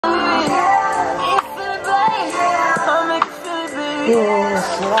Oh.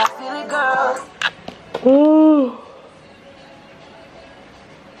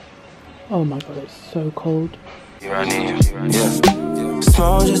 Oh my god, it's so cold. Yeah.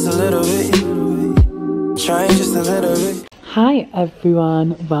 Small just a little bit. Trying just a little bit. Hi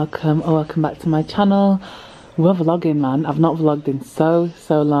everyone, welcome back to my channel. We're vlogging, man. I've not vlogged in so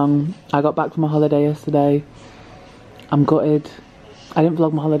long. I got back from a holiday yesterday. I'm gutted. I didn't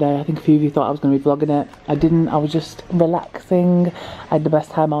vlog my holiday. I think a few of you thought I was going to be vlogging it. I didn't. I was just relaxing. I had the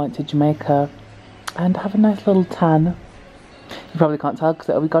best time. I went to Jamaica and have a nice little tan. You probably can't tell because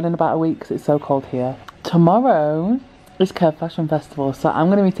it'll be gone in about a week because it's so cold here. Tomorrow is Curve Fashion Festival, so I'm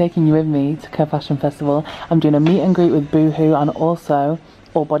going to be taking you with me to Curve Fashion Festival. I'm doing a meet and greet with Boohoo, and also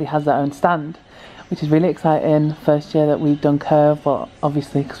All Body has their own stand, which is really exciting. First year that we've done Curve, but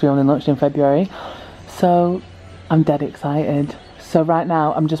obviously because we only launched in February, so I'm dead excited. So right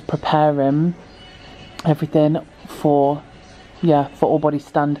now I'm just preparing everything for All Body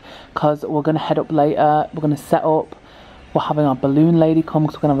stand, because we're going to head up later. We're going to set up. We're having our balloon lady come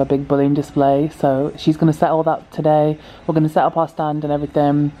because we're going to have a big balloon display. So she's going to set all that today. We're going to set up our stand and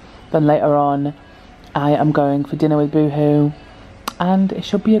everything. Then later on, I am going for dinner with Boohoo. And it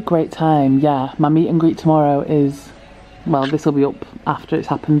should be a great time. Yeah, my meet and greet tomorrow is... Well, this will be up after it's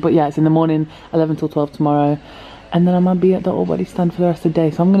happened. But yeah, it's in the morning, 11 till 12 tomorrow. And then I'm going to be at the All Body stand for the rest of the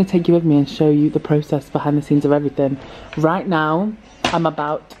day. So I'm going to take you with me and show you the process behind the scenes of everything. Right now, I'm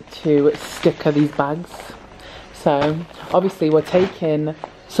about to sticker these bags. So obviously we're taking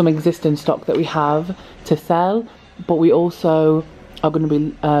some existing stock that we have to sell, but we also are going to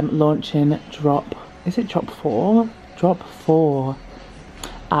be launching drop 4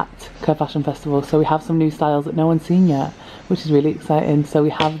 at Curve Fashion Festival. So we have some new styles that no one's seen yet, which is really exciting. So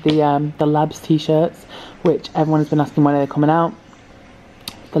we have the Labs t-shirts, which everyone has been asking when they're coming out.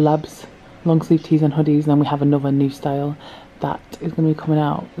 The Labs long sleeve tees and hoodies, and then we have another new style that is going to be coming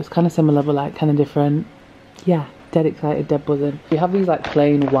out. It's kind of similar but like kind of different. Yeah, dead excited, dead buzzing. We have these like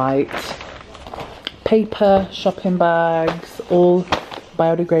plain white paper shopping bags, all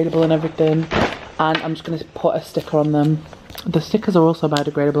biodegradable and everything, and I'm just going to put a sticker on them. The stickers are also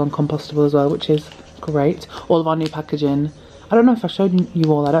biodegradable and compostable as well, which is great. All of our new packaging, I don't know if I showed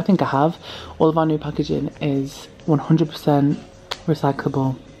you all, I don't think I have. All of our new packaging is 100%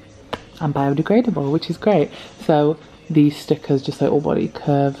 recyclable and biodegradable, which is great. So these stickers just say All Body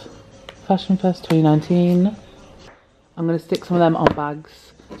Curve Fashion Fest 2019. I'm going to stick some of them on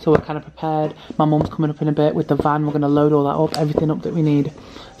bags so we're kind of prepared. My mum's coming up in a bit with the van. We're going to load all that up, everything up that we need.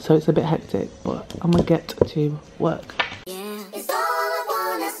 So it's a bit hectic, but I'm going to get to work. Yeah. It's all I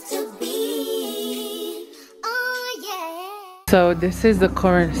want us to be. Oh, yeah. So this is the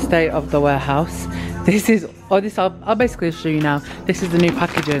current state of the warehouse. This is, I'll basically show you now. This is the new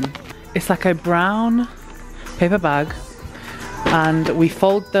packaging. It's like a brown paper bag, and we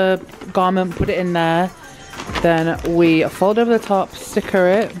fold the garment, put it in there, then we fold over the top, sticker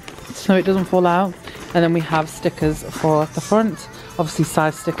it so it doesn't fall out, and then we have stickers for the front, obviously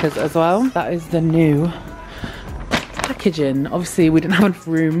size stickers as well. That is the new packaging. Obviously we didn't have enough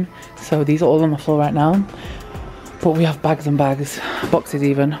room, so these are all on the floor right now, but we have bags and bags, boxes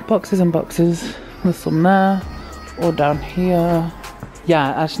even, boxes and boxes. There's some there, or down here.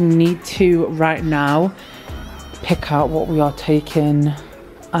 Yeah, I just need to right now pick out what we are taking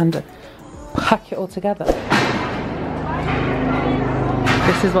and pack it all together.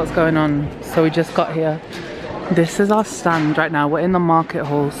 This is what's going on. So we just got here. This is our stand right now. We're in the market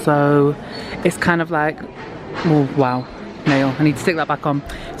hall, so it's kind of like, oh wow, nail, I need to stick that back on.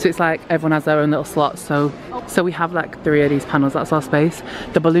 So it's like everyone has their own little slots, so we have like 3 of these panels. That's our space.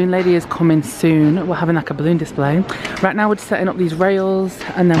 The balloon lady is coming soon. We're having like a balloon display. Right now we're just setting up these rails,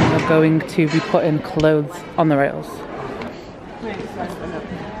 and then we're going to be putting clothes on the rails.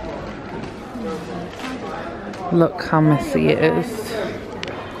 Look how messy it is.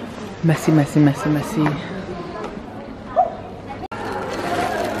 Messy, messy, messy, messy.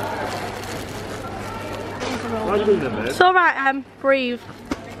 It's alright, breathe.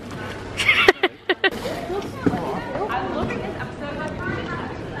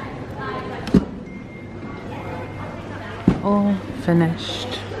 All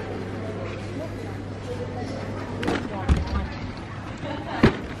finished.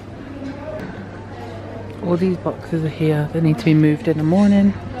 All these boxes are here. They need to be moved in the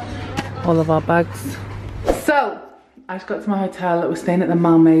morning. All of our bags. So, I just got to my hotel. We're staying at the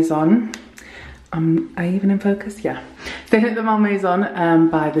Malmaison. Are you even in focus? Yeah. Staying at the Malmaison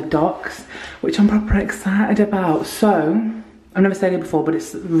by the docks, which I'm proper excited about. So, I've never stayed here before, but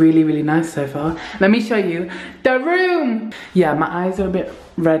it's really, really nice so far. Let me show you the room. Yeah, my eyes are a bit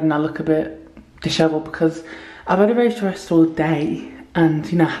red and I look a bit disheveled because I've had a very stressful day and,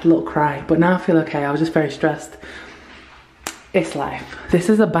 you know, I had a little cry, but now I feel okay. I was just very stressed. It's life. This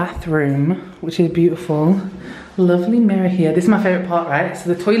is a bathroom, which is beautiful. Lovely mirror here. This is my favourite part, right?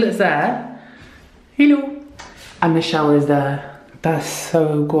 So the toilet's there. Hello. And the shower is there. That's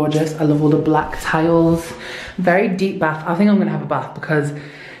so gorgeous. I love all the black tiles. Very deep bath. I think I'm gonna have a bath because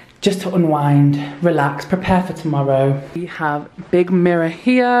just to unwind, relax, prepare for tomorrow. We have big mirror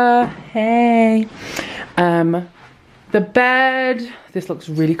here. Hey. The bed. This looks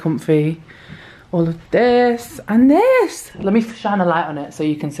really comfy. All of this and this. Let me shine a light on it so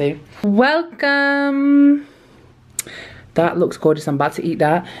you can see. Welcome. That looks gorgeous. I'm about to eat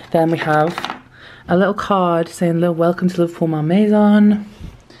that. Then we have a little card saying little welcome to Liverpool Malmaison.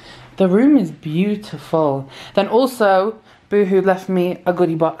 The room is beautiful. Then also, Boohoo left me a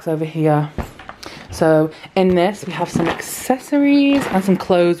goodie box over here. So in this, we have some accessories and some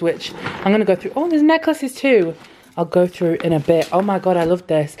clothes, which I'm gonna go through. Oh, there's necklaces too. I'll go through in a bit. Oh my God, I love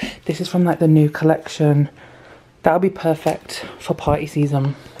this. This is from like the new collection. That'll be perfect for party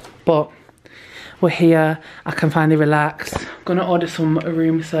season. But we're here, I can finally relax. I'm gonna order some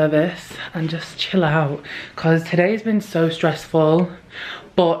room service and just chill out because today's been so stressful.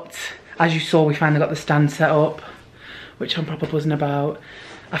 But as you saw, we finally got the stand set up, which I'm proper buzzing about.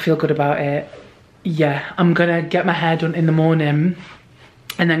 I feel good about it. Yeah, I'm gonna get my hair done in the morning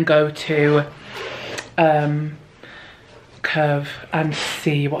and then go to Curve and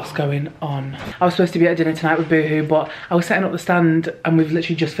see what's going on. I was supposed to be at dinner tonight with Boohoo, but I was setting up the stand and we've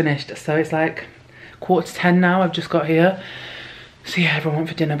literally just finished. So it's like 9:45 now, I've just got here. So yeah, everyone went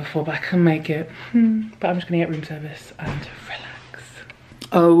for dinner before, but I can make it. But I'm just gonna get room service and relax.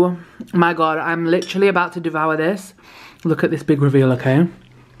 Oh my God, I'm literally about to devour this. Look at this big reveal, okay?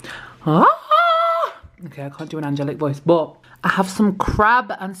 Ah! Okay, I can't do an angelic voice, but I have some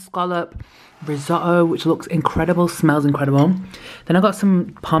crab and scallop risotto, which looks incredible, smells incredible. Then I got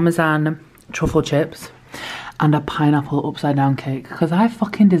some Parmesan truffle chips and a pineapple upside down cake because I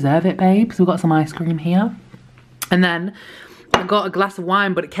fucking deserve it, babes. We've got some ice cream here. And then I got a glass of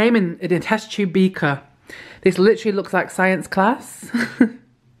wine, but it came in a test tube beaker. This literally looks like science class,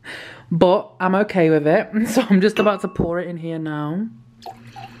 but I'm okay with it. So I'm just about to pour it in here now.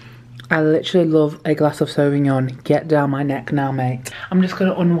 I literally love a glass of Sauvignon. Get down my neck now, mate. I'm just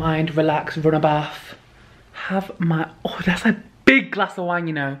gonna unwind, relax, run a bath, have my, oh, that's a big glass of wine,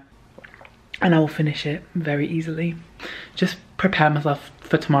 you know. And I will finish it very easily. Just prepare myself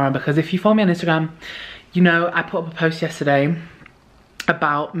for tomorrow because if you follow me on Instagram, you know I put up a post yesterday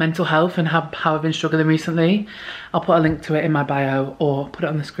about mental health and how I've been struggling recently. I'll put a link to it in my bio or put it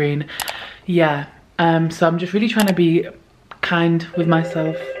on the screen. Yeah, so I'm just really trying to be kind with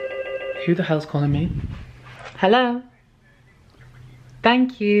myself. Who the hell's calling me? Hello?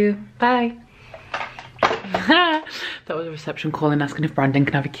 Thank you, bye. That was a reception calling asking if Brandon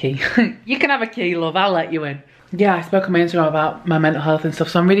can have a key. You can have a key, love, I'll let you in. Yeah, I spoke on my Instagram about my mental health and stuff,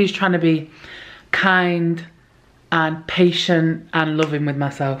 so I'm really just trying to be kind and patient and loving with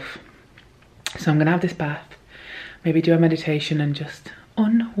myself. So I'm gonna have this bath, maybe do a meditation and just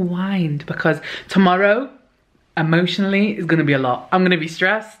unwind because tomorrow, emotionally, is gonna be a lot. I'm gonna be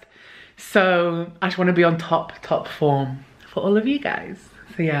stressed. So I just want to be on top form for all of you guys.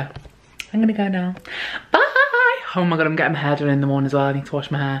 So yeah, I'm gonna go now. Bye. Oh my God, I'm getting my hair done in the morning as well. I need to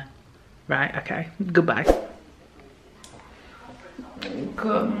wash my hair. Right, okay, goodbye.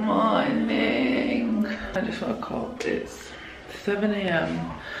 Good morning. I just woke up, it's 7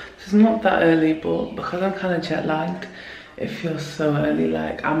 AM. This is not that early, but because I'm kind of jet lagged, it feels so early.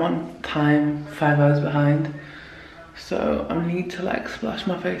 Like I'm on time, 5 hours behind. So I need to like splash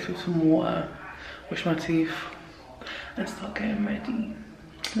my face with some water, wash my teeth, and start getting ready.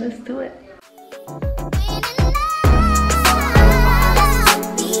 Let's do it.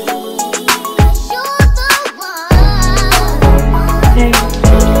 Hey.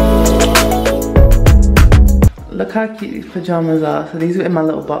 Look how cute these pajamas are. So these were in my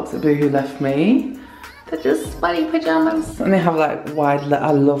little box that Boohoo left me. They're just funny pajamas. And they have like wide leg,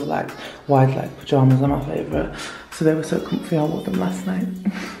 I love like wide leg pajamas, they're my favourite. So they were so comfy, I wore them last night.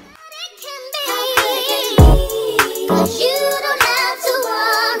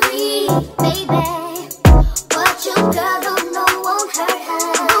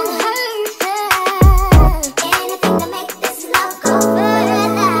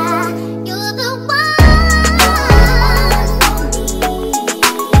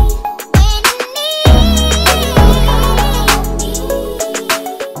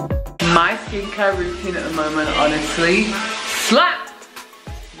 My skincare routine at the moment, honestly, slap!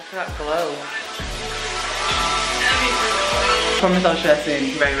 Look at that glow. Promise I'll share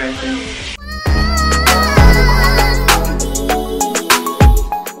soon, very, very soon.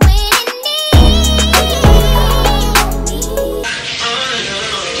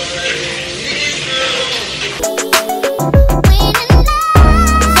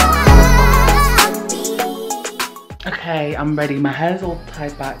 today I'm ready. My hair's all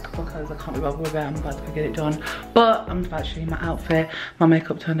tied back because I can't be bothered with it. I'm about to get it done. But I'm about to show you my outfit. My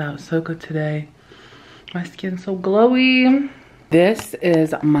makeup turned out so good today. My skin's so glowy. This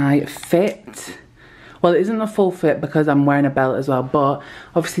is my fit. Well, it isn't a full fit because I'm wearing a belt as well, but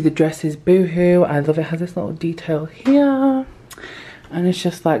obviously the dress is boohoo. I love it. It has this little detail here. And it's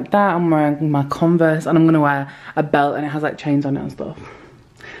just like that. I'm wearing my Converse and I'm gonna wear a belt and it has like chains on it and stuff.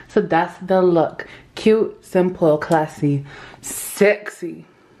 So that's the look. Cute, simple, classy, sexy.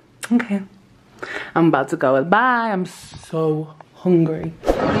 Okay. I'm about to go. Bye. I'm so hungry.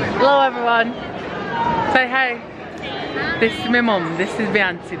 Hello everyone. Say hey. This is my mum, this is my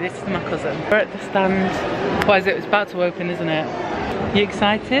auntie, this is my cousin. We're at the stand. What is it? It's about to open, isn't it? You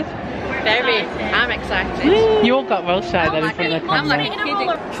excited? Very. I'm excited. You all got real shy then in front of the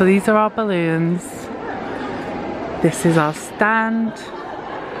camera. So these are our balloons. This is our stand.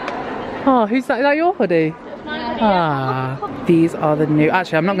 Oh, who's that? Is that your hoodie? Ah, these are the new,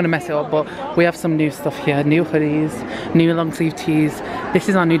 actually I'm not going to mess it up, but we have some new stuff here. New hoodies, new long sleeve tees. This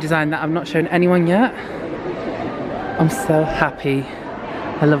is our new design that I've not shown anyone yet. I'm so happy.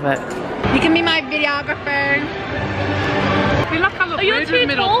 I love it. You can be my videographer. I feel like I look weird in the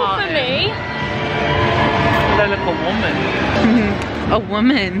middle part. For me. I look a woman. A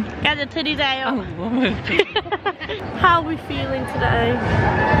woman. Get the titties out. A woman. How are we feeling today?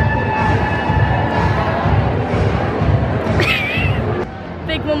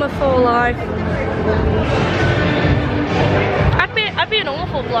 Big mama for life. I'd be an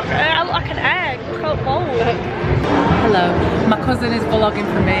awful vlogger. I look like an egg. Look how bold. Hello. My cousin is vlogging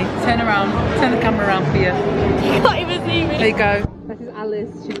for me. Turn around. Turn the camera around for you. You can't even see me. There you go. This is Alice.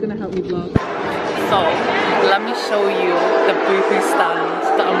 She's going to help me vlog. So, let me show you the boohoo stand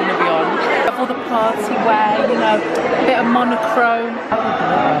that I'm going to be on. Have all the party wear, you know, a bit of monochrome.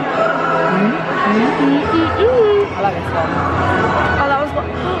 I like this one. Oh, that was one.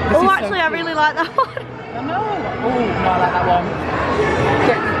 Oh, actually, so I really like that one. I know. Oh, no, I like that one.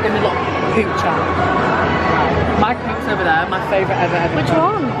 Give me a little poocher. My cook's over there, my favourite ever. Which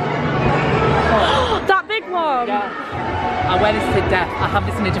one? Oh. That big one? Yeah. I wear this to death. I have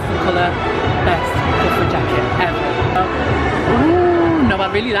this in a different colour. Best puffer jacket ever. Ooh, no, I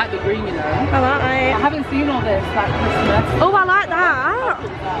really like the green, you know. I like it. I haven't seen all this, like Christmas. Oh, I like that.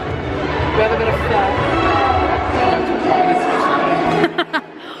 We have a bit of flair.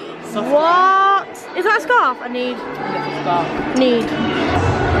 What? Is that a scarf? I need. Scarf. Need.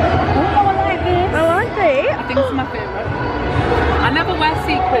 Oh, I like this. I like it. I think it's my favourite. I never wear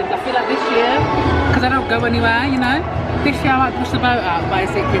sequins. I feel like this year, because I don't go anywhere, you know. This year I might push the boat out and buy a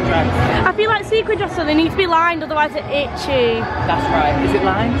sequin dress. I feel like sequin dresses, they need to be lined, otherwise it's itchy. That's right. Is it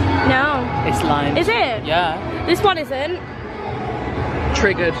lined? No. It's lined. Is it? Yeah. This one isn't.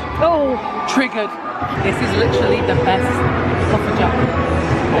 Triggered. Oh. Triggered. This is literally the best puffer jacket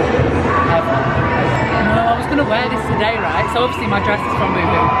ever. No, I was going to wear this today, right? So obviously my dress is from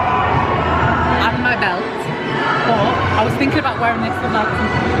Boohoo. And my belt. But I was thinking about wearing this with like some...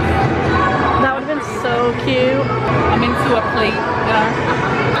 That would have been so cute. I'm into a pleat, you know. I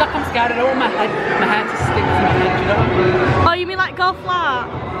feel like I'm scared. I don't want my hair to stick to my head, you know what I mean? Oh, you mean like go flat?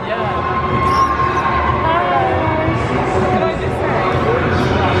 Yeah.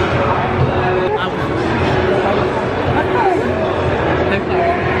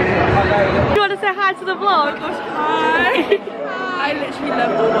 Do you want to say hi to the vlog? Hi. I literally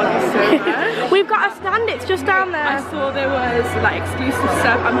love all of this so much. We've got a stand, it's just down there. I saw there was like exclusive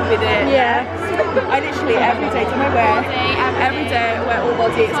stuff, I'm with it. Yeah. I literally every day do my wear. Every day I wear all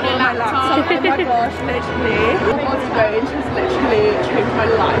body. It's on my laptop. Oh my gosh, literally. All body range has literally changed my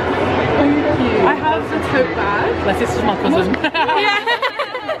life. I have a tote bag. Like this is my cousin. Yeah.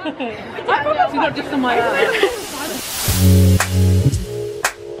 She's not just on my own.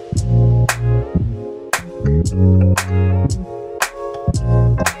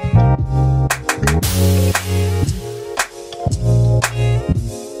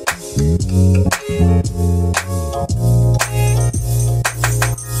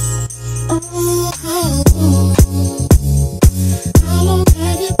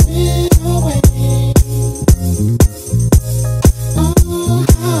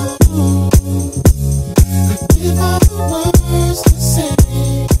 If I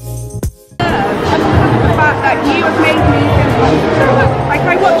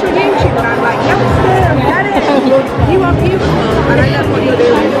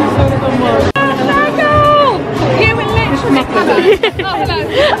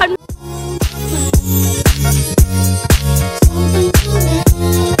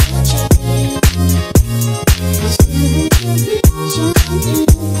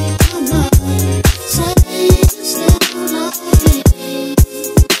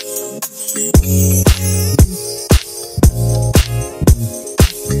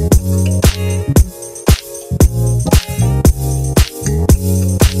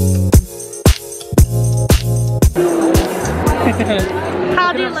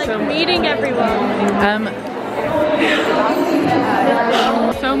So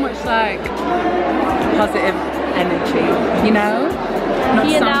much like positive energy, you know? Not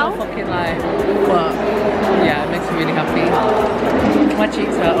You sound know? all fucking like, but yeah, it makes me really happy. My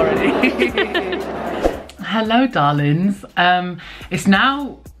cheeks hurt already. Hello darlings. It's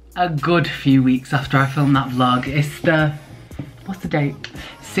now a good few weeks after I filmed that vlog. It's the, what's the date?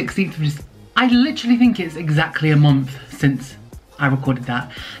 16th of, I literally think it's exactly a month since I recorded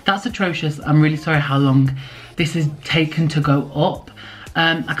that. That's atrocious. I'm really sorry how long this has taken to go up.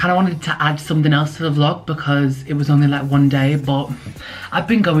 I kind of wanted to add something else to the vlog because it was only like one day, but I've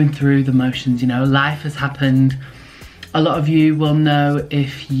been going through the motions, you know, life has happened. A lot of you will know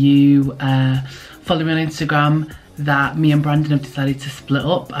if you follow me on Instagram that me and Brandon have decided to split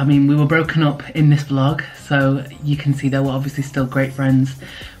up. I mean, we were broken up in this vlog, so you can see that we're obviously still great friends,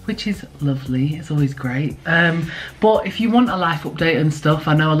 which is lovely. It's always great. But if you want a life update and stuff,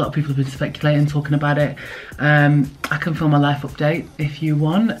 I know a lot of people have been speculating, talking about it. I can film a life update if you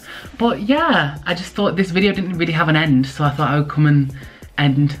want. But yeah, I just thought this video didn't really have an end, so I thought I would come and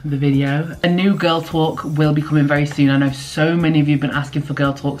end the video. A new girl talk will be coming very soon. I know so many of you have been asking for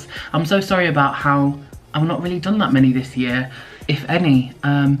girl talks. I'm so sorry about how I've not really done that many this year, if any.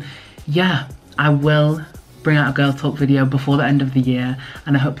 Yeah, I will bring out a girl talk video before the end of the year,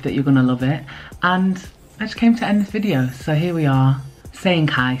 and I hope that you're gonna love it. And I just came to end this video, so here we are, saying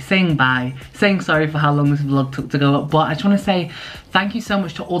hi, saying bye, saying sorry for how long this vlog took to go up. But I just want to say thank you so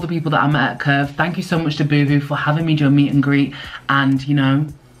much to all the people that I met at Curve. Thank you so much to Boohoo for having me do a meet and greet and, you know,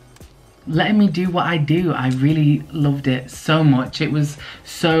 letting me do what I do. I really loved it so much. It was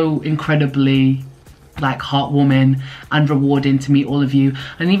so incredibly like heartwarming and rewarding to meet all of you,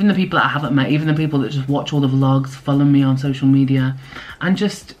 and even the people that I haven't met, even the people that just watch all the vlogs, follow me on social media and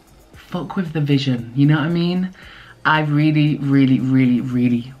just fuck with the vision, you know what I mean? I really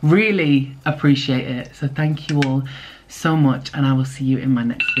appreciate it. So thank you all so much, and I will see you in my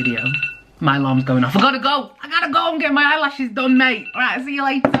next video. My alarm's going off. I gotta go and get my eyelashes done, mate. All right, see you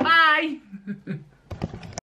later, bye.